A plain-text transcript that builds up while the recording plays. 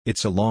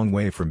It's a long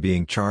way from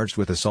being charged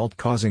with assault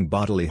causing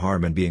bodily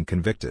harm and being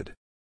convicted.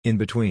 In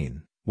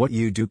between, what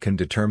you do can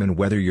determine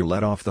whether you're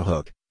let off the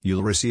hook,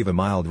 you'll receive a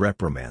mild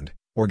reprimand,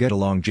 or get a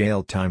long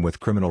jail time with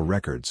criminal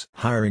records.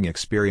 Hiring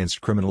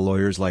experienced criminal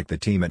lawyers like the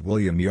team at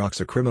William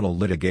Yoxsa Criminal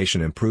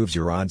Litigation improves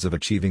your odds of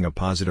achieving a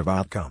positive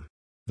outcome.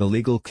 The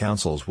legal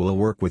counsels will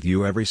work with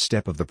you every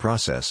step of the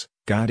process,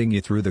 guiding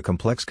you through the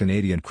complex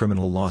Canadian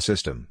criminal law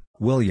system.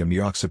 William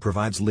Yoxsa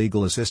provides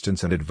legal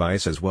assistance and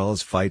advice as well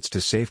as fights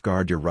to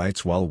safeguard your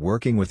rights while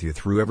working with you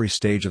through every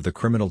stage of the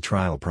criminal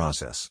trial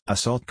process.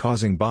 Assault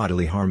causing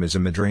bodily harm is a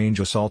mid-range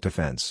assault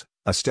offense,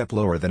 a step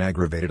lower than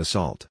aggravated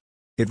assault.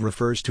 It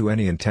refers to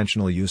any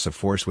intentional use of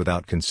force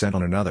without consent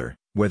on another,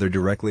 whether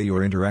directly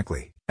or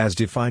indirectly, as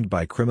defined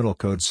by Criminal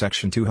Code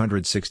Section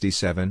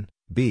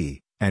 267(b),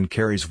 and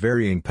carries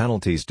varying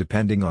penalties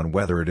depending on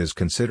whether it is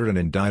considered an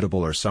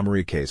indictable or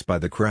summary case by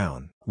the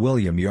Crown.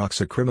 William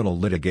Yoxsa Criminal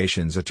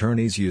Litigation's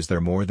attorneys use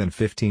their more than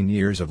 15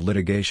 years of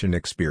litigation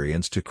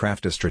experience to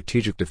craft a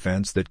strategic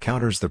defense that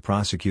counters the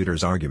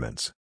prosecutor's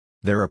arguments.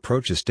 Their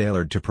approach is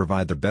tailored to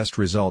provide the best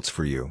results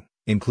for you,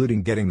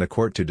 including getting the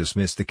court to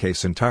dismiss the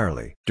case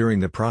entirely. During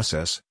the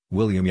process,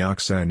 William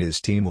Yoxsa and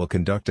his team will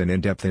conduct an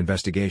in-depth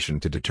investigation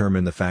to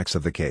determine the facts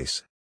of the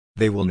case.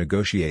 They will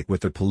negotiate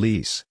with the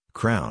police,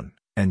 Crown,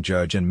 and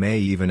judge and may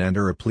even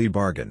enter a plea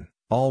bargain,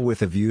 all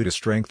with a view to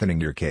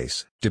strengthening your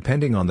case.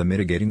 Depending on the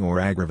mitigating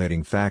or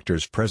aggravating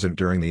factors present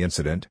during the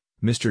incident,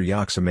 Mr.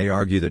 Yoxsa may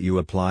argue that you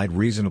applied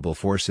reasonable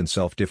force in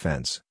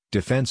self-defense,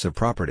 defense of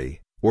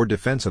property, or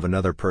defense of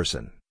another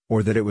person,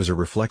 or that it was a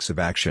reflexive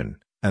action,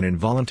 an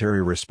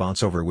involuntary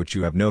response over which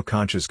you have no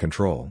conscious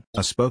control. A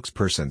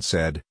spokesperson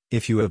said,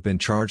 "If you have been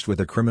charged with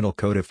a criminal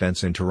code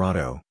offense in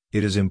Toronto,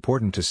 it is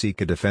important to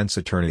seek a defense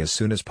attorney as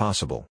soon as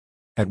possible.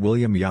 At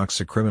William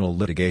Yoxsa Criminal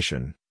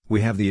Litigation,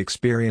 we have the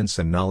experience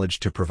and knowledge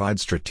to provide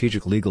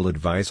strategic legal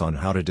advice on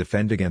how to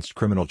defend against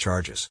criminal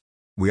charges.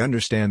 We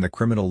understand the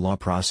criminal law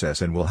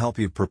process and will help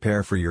you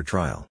prepare for your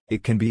trial."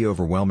 It can be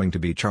overwhelming to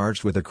be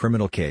charged with a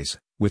criminal case.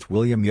 With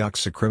William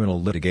Yoxsa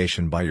Criminal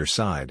Litigation by your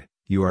side,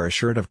 you are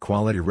assured of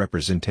quality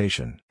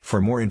representation.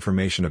 For more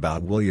information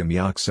about William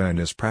Yoxsa and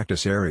his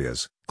practice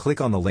areas, click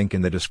on the link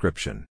in the description.